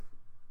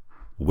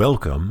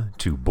Welcome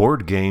to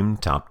Board Game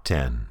Top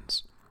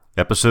Tens,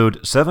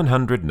 episode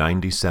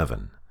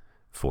 797,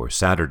 for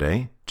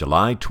Saturday,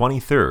 July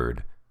 23rd,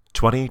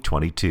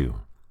 2022.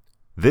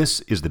 This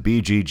is the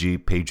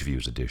BGG Page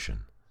Views edition.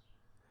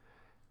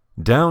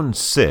 Down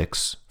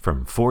 6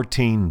 from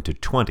 14 to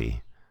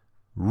 20,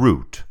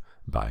 Root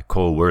by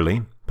Cole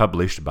Wehrle,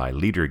 published by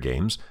Leader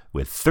Games,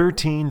 with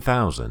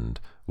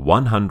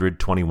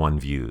 13,121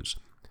 views.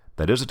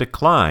 That is a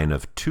decline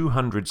of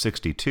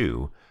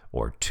 262,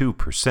 or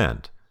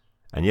 2%,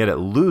 and yet it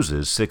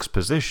loses 6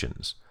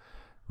 positions.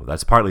 Well,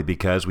 that's partly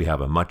because we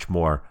have a much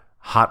more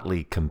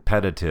hotly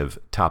competitive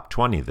top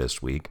 20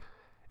 this week.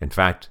 In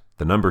fact,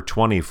 the number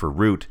 20 for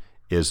Root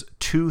is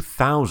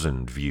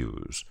 2,000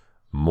 views,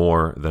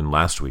 more than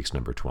last week's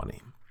number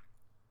 20.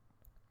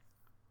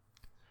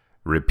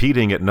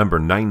 Repeating at number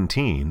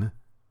 19,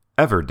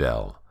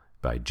 Everdell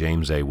by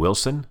James A.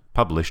 Wilson,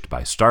 published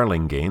by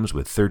Starling Games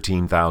with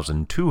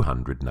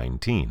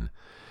 13,219.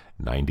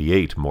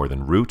 98 more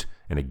than Root,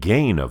 and a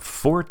gain of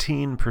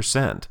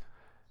 14%,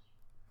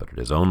 but it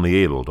is only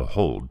able to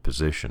hold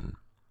position.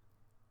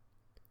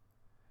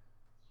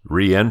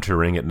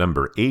 Re-entering at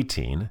number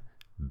 18,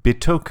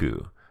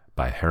 Bitoku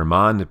by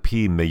Herman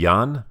P.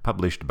 Millan,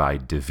 published by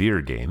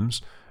Devir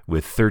Games,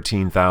 with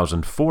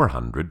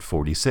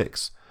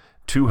 13,446,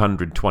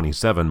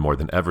 227 more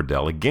than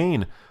Everdell, a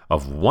gain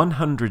of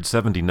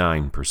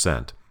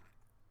 179%.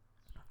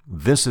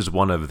 This is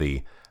one of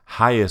the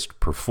highest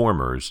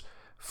performers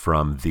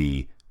from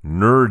the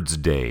Nerds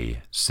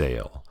Day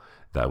sale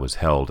that was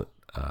held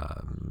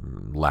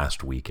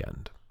last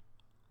weekend.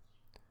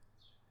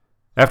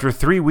 After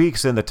 3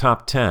 weeks in the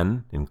top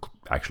 10,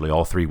 actually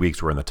all 3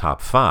 weeks were in the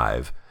top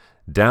 5,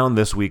 down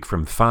this week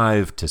from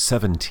 5 to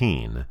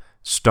 17,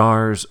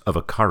 Stars of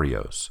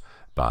Akarios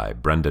by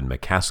Brendan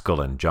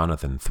McCaskill and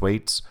Jonathan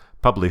Thwaites,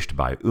 published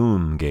by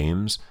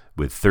Games,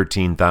 with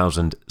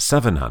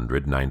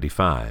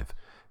 13,795,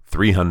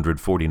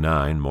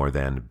 349 more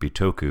than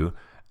Bitoku,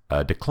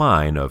 a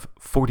decline of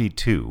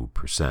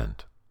 42%.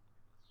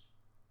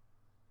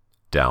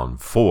 Down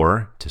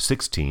 4 to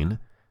 16,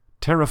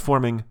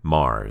 Terraforming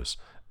Mars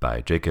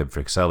by Jacob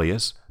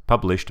Frixelius,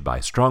 published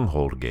by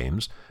Stronghold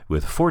Games,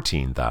 with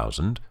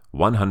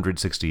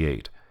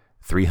 14,168,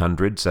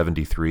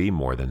 373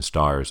 more than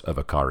Stars of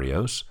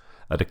Akarios,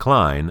 a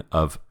decline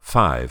of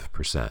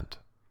 5%.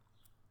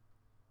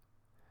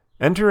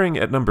 Entering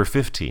at number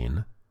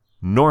 15,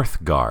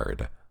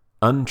 Northgard,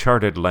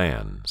 Uncharted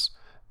Lands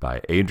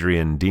by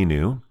Adrian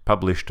Dinu,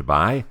 published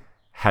by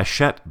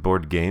Hachette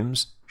Board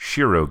Games,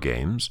 Shiro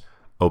Games,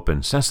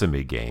 Open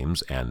Sesame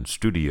Games, and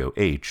Studio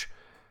H.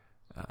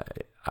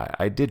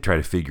 I did try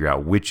to figure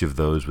out which of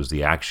those was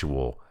the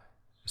actual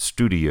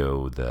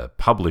studio, the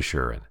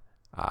publisher, and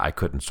I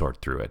couldn't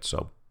sort through it,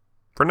 so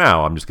for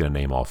now I'm just going to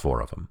name all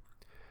 4 of them.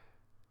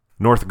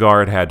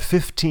 Northgard had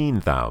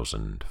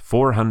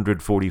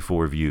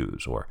 15,444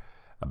 views, or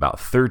about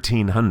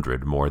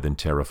 1,300 more than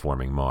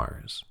Terraforming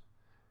Mars.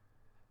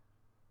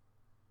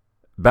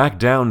 Back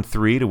down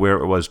 3 to where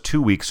it was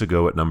 2 weeks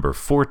ago at number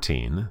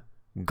 14,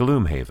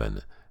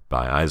 Gloomhaven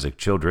by Isaac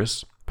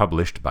Childress,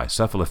 published by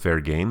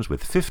Cephalofair Games,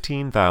 with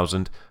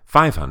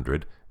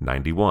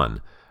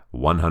 15,591,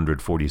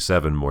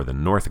 147 more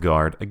than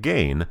Northgard, a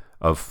gain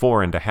of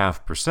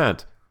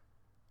 4.5%,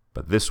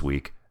 but this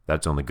week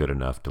that's only good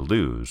enough to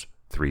lose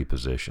 3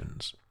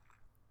 positions.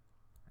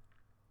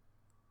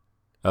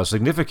 A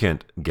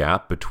significant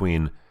gap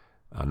between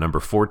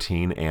number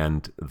 14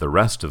 and the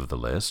rest of the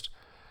list.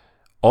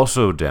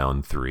 Also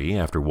down 3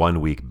 after 1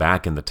 week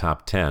back in the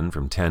top 10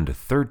 from 10 to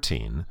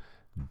 13,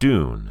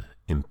 Dune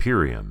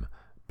Imperium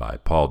by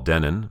Paul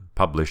Dennen,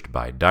 published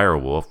by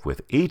Direwolf,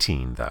 with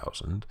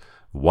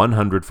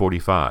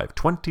 18,145,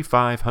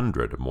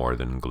 2,500 more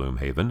than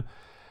Gloomhaven,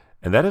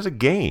 and that is a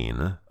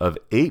gain of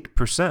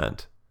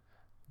 8%,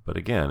 but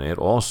again, it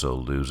also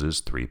loses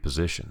 3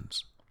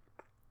 positions.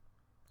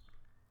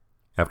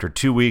 After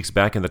 2 weeks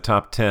back in the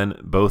top 10,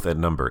 both at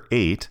number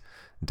 8,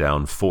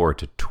 down 4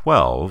 to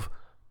 12,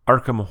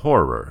 Arkham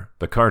Horror,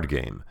 the card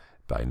game,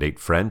 by Nate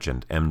French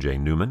and MJ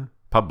Newman,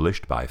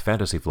 published by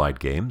Fantasy Flight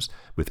Games,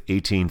 with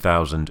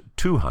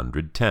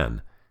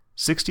 18,210,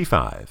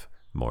 65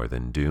 more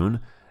than Dune,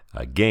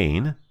 a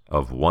gain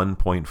of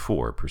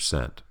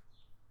 1.4%.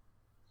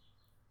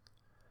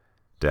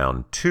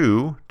 Down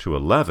 2 to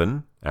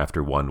 11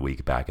 after 1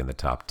 week back in the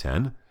top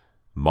 10,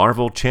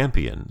 Marvel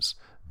Champions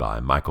by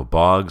Michael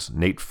Boggs,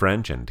 Nate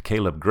French, and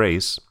Caleb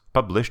Grace,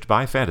 published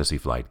by Fantasy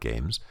Flight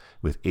Games,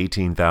 with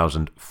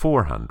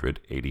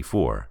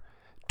 18,484,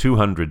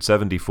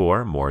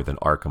 274 more than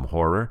Arkham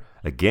Horror,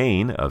 a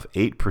gain of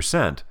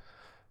 8%,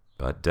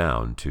 but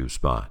down 2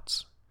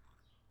 spots.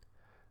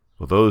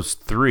 Well, those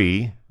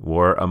 3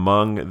 were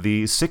among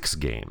the 6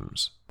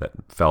 games that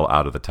fell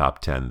out of the top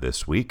 10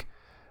 this week.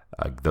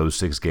 Those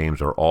 6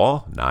 games are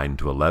all 9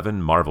 to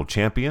 11 Marvel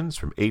Champions,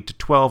 from 8 to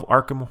 12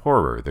 Arkham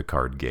Horror, the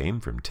card game,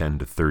 from 10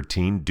 to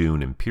 13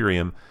 Dune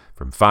Imperium,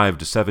 from 5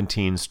 to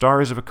 17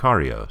 Stars of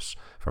Akarios,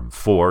 from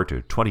 4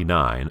 to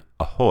 29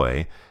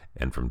 Ahoy,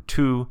 and from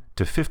 2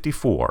 to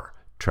 54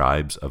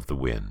 Tribes of the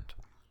Wind.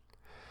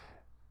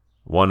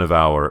 One of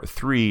our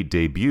 3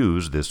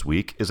 debuts this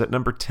week is at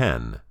number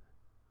 10,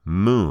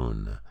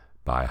 Moon,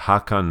 by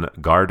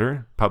Håkon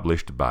Garder,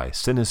 published by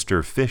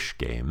Sinister Fish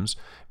Games,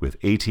 with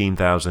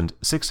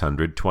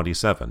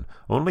 18,627,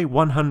 only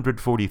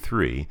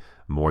 143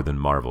 more than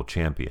Marvel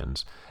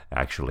Champions.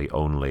 Actually,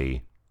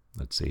 only,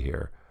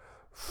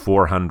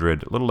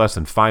 400, a little less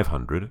than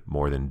 500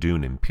 more than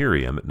Dune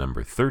Imperium at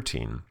number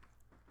 13.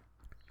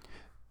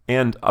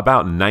 And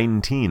about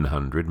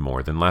 1,900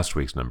 more than last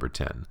week's number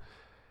 10.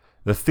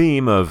 The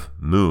theme of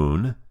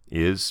Moon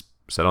is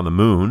set on the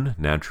moon,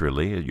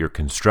 naturally. You're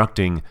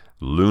constructing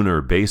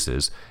lunar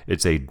bases.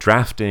 It's a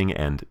drafting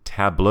and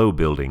tableau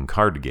building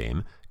card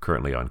game,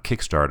 currently on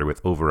Kickstarter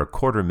with over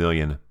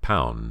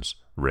 £250,000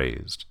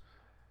 raised.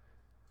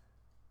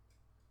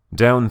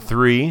 Down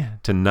 3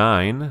 to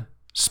 9,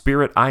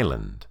 Spirit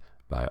Island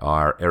by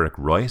R. Eric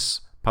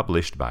Royce,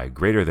 published by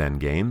Greater Than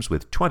Games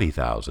with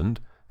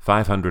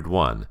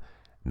 20,501,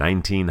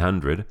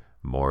 1,900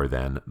 more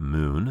than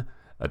Moon,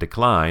 a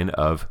decline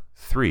of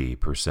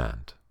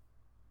 3%.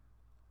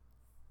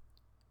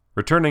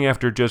 Returning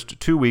after just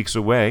 2 weeks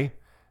away,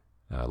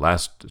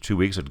 last 2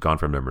 weeks had gone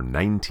from number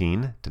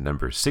 19 to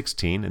number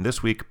 16, and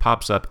this week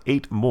pops up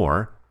 8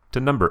 more to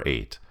number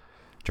 8.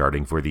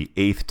 Charting for the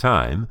 8th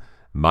time,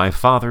 My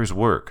Father's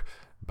Work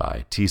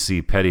by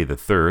T.C. Petty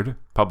III,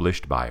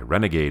 published by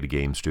Renegade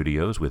Game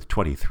Studios with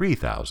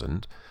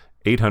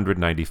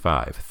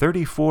 23,895,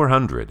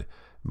 3,400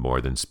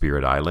 more than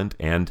Spirit Island,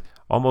 and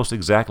almost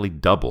exactly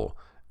double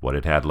what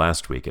it had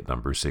last week at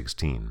number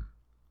 16.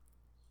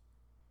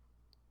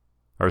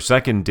 Our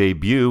second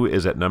debut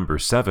is at number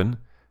 7,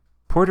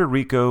 Puerto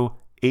Rico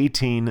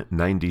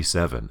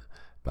 1897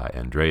 by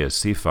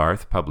Andreas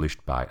Seyfarth,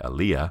 published by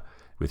Alea,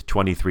 with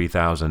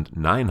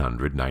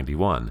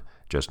 23,991,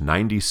 just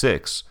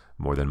 96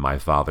 more than My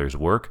Father's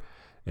Work,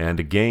 and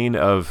a gain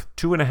of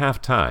 2.5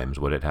 times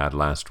what it had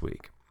last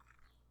week.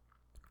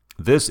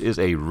 This is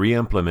a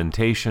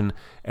re-implementation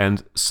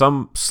and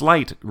some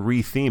slight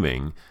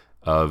retheming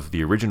of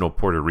the original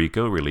Puerto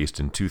Rico, released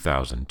in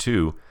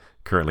 2002,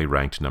 currently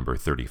ranked number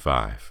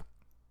 35.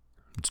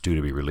 It's due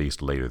to be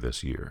released later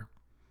this year.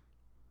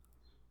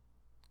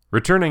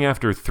 Returning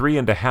after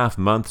 3.5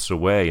 months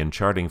away and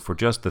charting for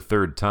just the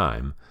 3rd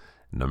time,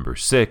 number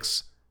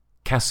 6,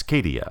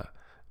 Cascadia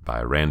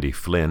by Randy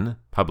Flynn,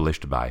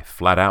 published by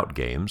Flat Out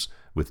Games,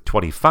 with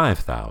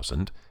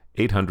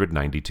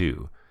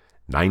 25,892,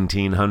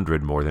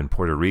 1,900 more than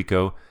Puerto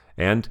Rico,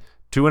 and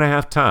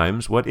 2.5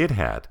 times what it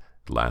had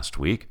last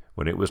week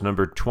when it was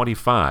number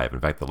 25. In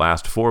fact, the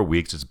last 4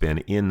 weeks it's been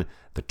in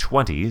the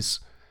 20s,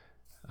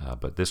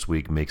 but this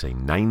week makes a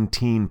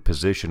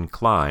 19-position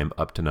climb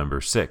up to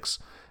number 6,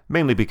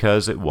 mainly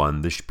because it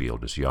won the Spiel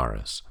des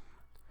Jahres.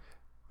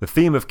 The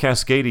theme of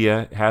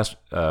Cascadia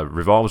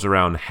revolves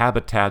around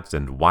habitats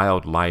and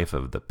wildlife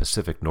of the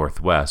Pacific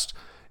Northwest.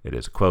 It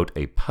is, quote,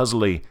 a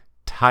puzzly,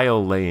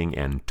 tile-laying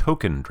and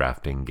token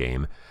drafting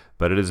game,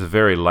 but it is a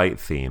very light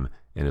theme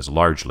and is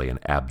largely an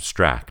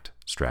abstract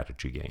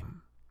strategy game.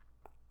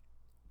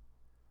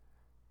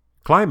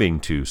 Climbing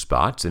 2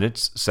 spots in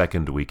its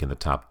second week in the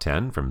top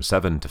 10 from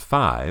 7 to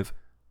 5,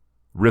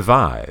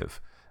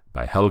 Revive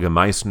by Helge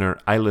Meissner,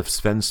 Eilif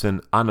Svensson,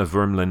 Anna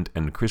Vermland,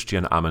 and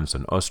Christian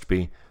Amundsen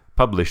Ostby,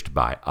 published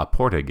by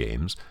Aporta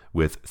Games,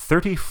 with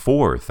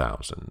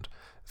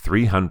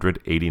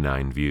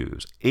 34,389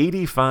 views,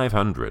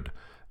 8,500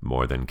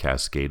 more than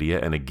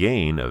Cascadia, and a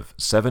gain of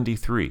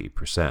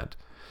 73%.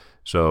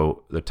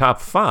 So the top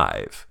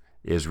 5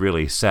 is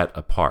really set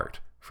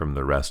apart from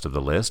the rest of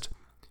the list,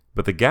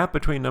 but the gap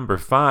between number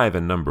 5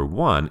 and number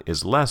 1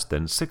 is less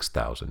than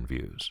 6,000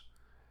 views.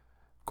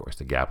 Of course,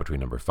 the gap between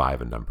number 5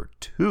 and number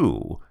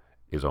 2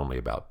 is only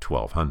about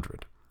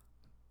 1,200.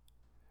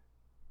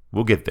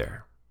 We'll get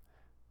there.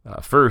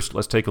 First,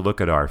 let's take a look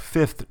at our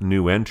 5th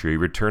new entry,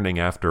 returning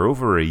after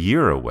over a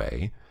year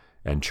away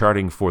and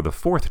charting for the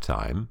 4th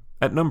time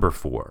at number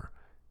 4,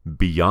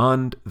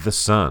 Beyond the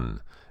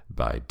Sun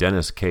by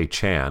Dennis K.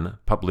 Chan,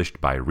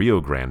 published by Rio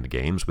Grande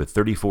Games, with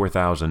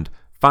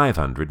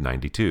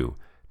 34,592,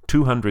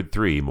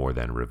 203 more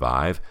than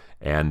Revive,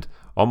 and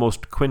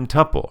almost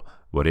quintuple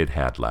what it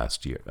had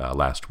last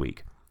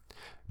week.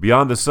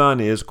 Beyond the Sun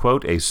is,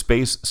 quote, a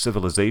space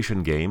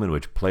civilization game in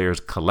which players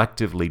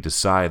collectively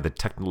decide the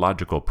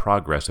technological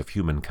progress of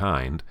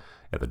humankind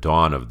at the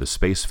dawn of the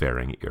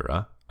spacefaring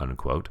era,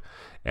 unquote,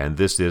 and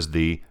this is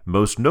the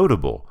most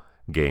notable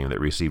game that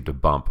received a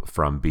bump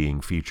from being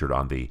featured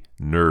on the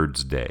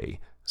Nerds Day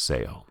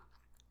sale.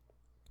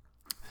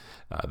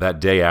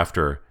 That day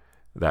after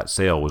that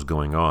sale was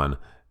going on,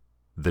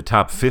 the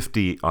top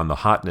 50 on the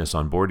hotness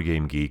on Board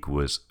Game Geek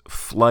was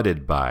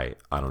flooded by,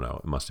 I don't know,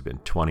 it must have been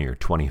 20 or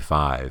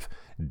 25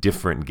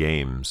 different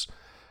games.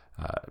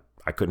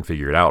 I couldn't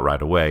figure it out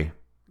right away.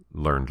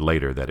 Learned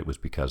later that it was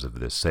because of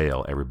this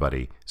sale.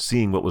 Everybody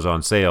seeing what was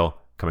on sale,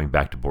 coming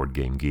back to Board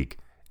Game Geek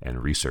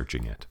and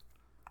researching it.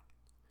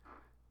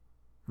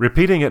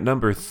 Repeating at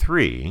number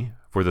 3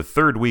 for the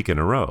 3rd week in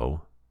a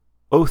row,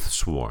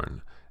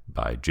 Oathsworn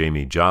by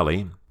Jamie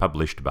Jolly,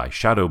 published by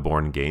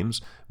Shadowborn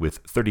Games, with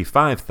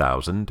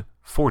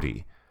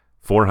 35,040,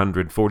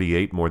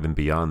 448 more than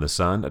Beyond the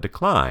Sun, a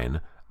decline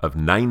of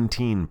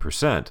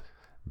 19%,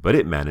 but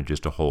it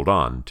manages to hold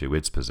on to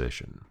its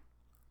position.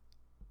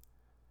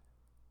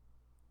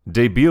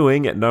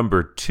 Debuting at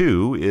number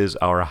 2 is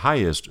our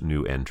highest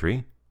new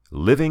entry,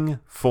 Living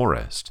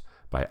Forest,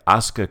 by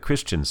Aske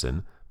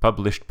Christensen,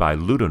 published by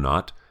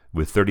Ludonaut,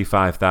 with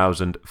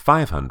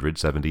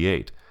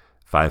 35,578,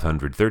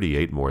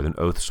 538 more than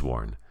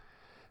Oathsworn.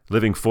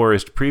 Living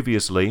Forest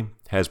previously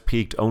has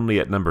peaked only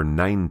at number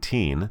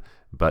 19,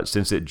 but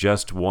since it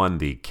just won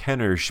the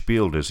Kenner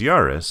Spiel des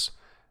Jahres,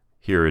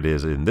 here it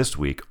is in this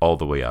week all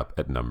the way up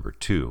at number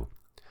 2.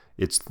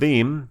 Its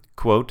theme,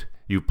 quote,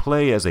 "You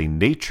play as a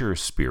nature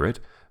spirit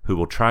who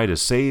will try to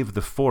save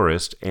the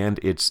forest and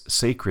its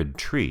sacred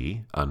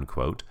tree,"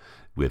 unquote,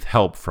 with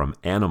help from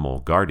animal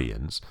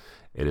guardians.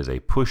 It is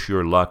a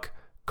push-your-luck,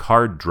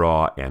 card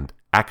draw, and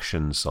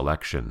action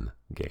selection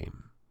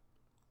game.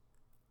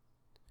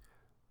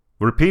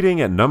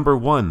 Repeating at number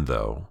 1,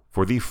 though,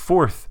 for the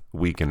 4th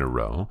week in a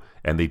row,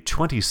 and the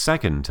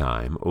 22nd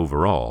time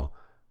overall,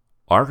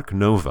 Ark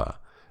Nova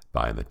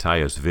by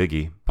Matthias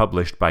Viggi,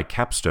 published by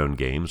Capstone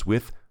Games,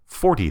 with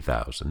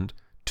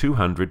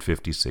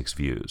 40,256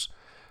 views.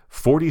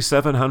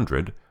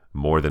 4,700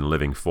 more than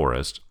Living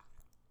Forest,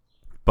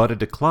 but a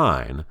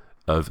decline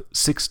of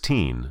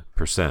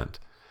 16%.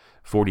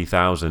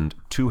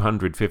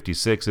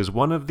 40,256 is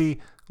one of the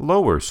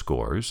lower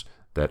scores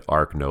that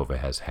Ark Nova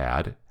has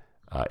had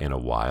in a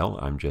while.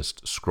 I'm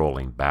just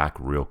scrolling back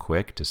real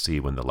quick to see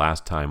when the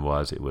last time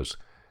was. It was,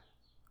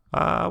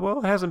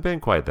 it hasn't been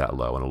quite that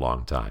low in a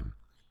long time.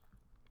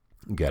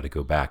 Got to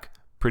go back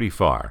pretty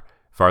far,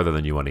 farther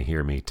than you want to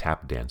hear me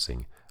tap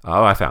dancing.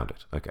 Oh, I found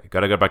it. Okay, got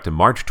to go back to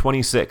March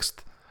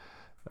 26th.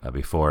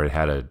 Before it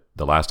had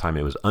the last time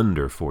it was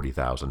under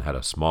 40,000, had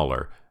a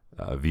smaller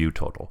view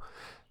total.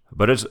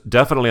 But it's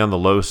definitely on the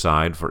low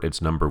side for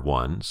its number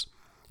ones.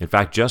 In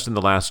fact, just in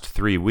the last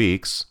 3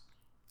 weeks,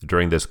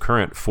 during this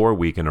current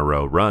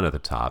 4-week-in-a-row run at the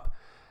top,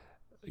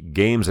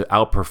 games that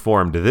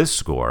outperformed this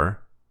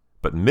score,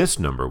 but missed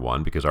number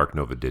 1 because Ark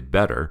Nova did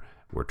better,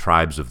 were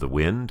Tribes of the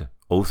Wind,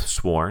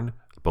 Oathsworn,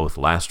 both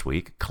last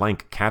week,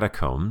 Clank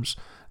Catacombs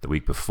the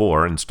week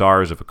before, and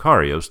Stars of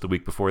Ikarios the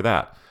week before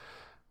that.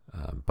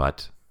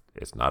 But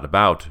it's not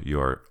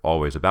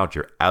always about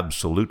your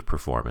absolute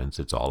performance.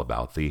 It's all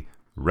about the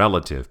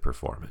relative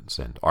performance.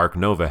 And Ark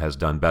Nova has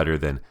done better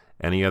than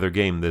any other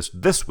game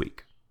this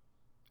week.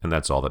 And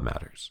that's all that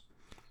matters.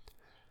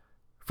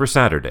 For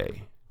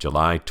Saturday,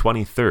 July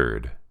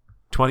 23rd,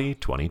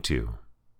 2022.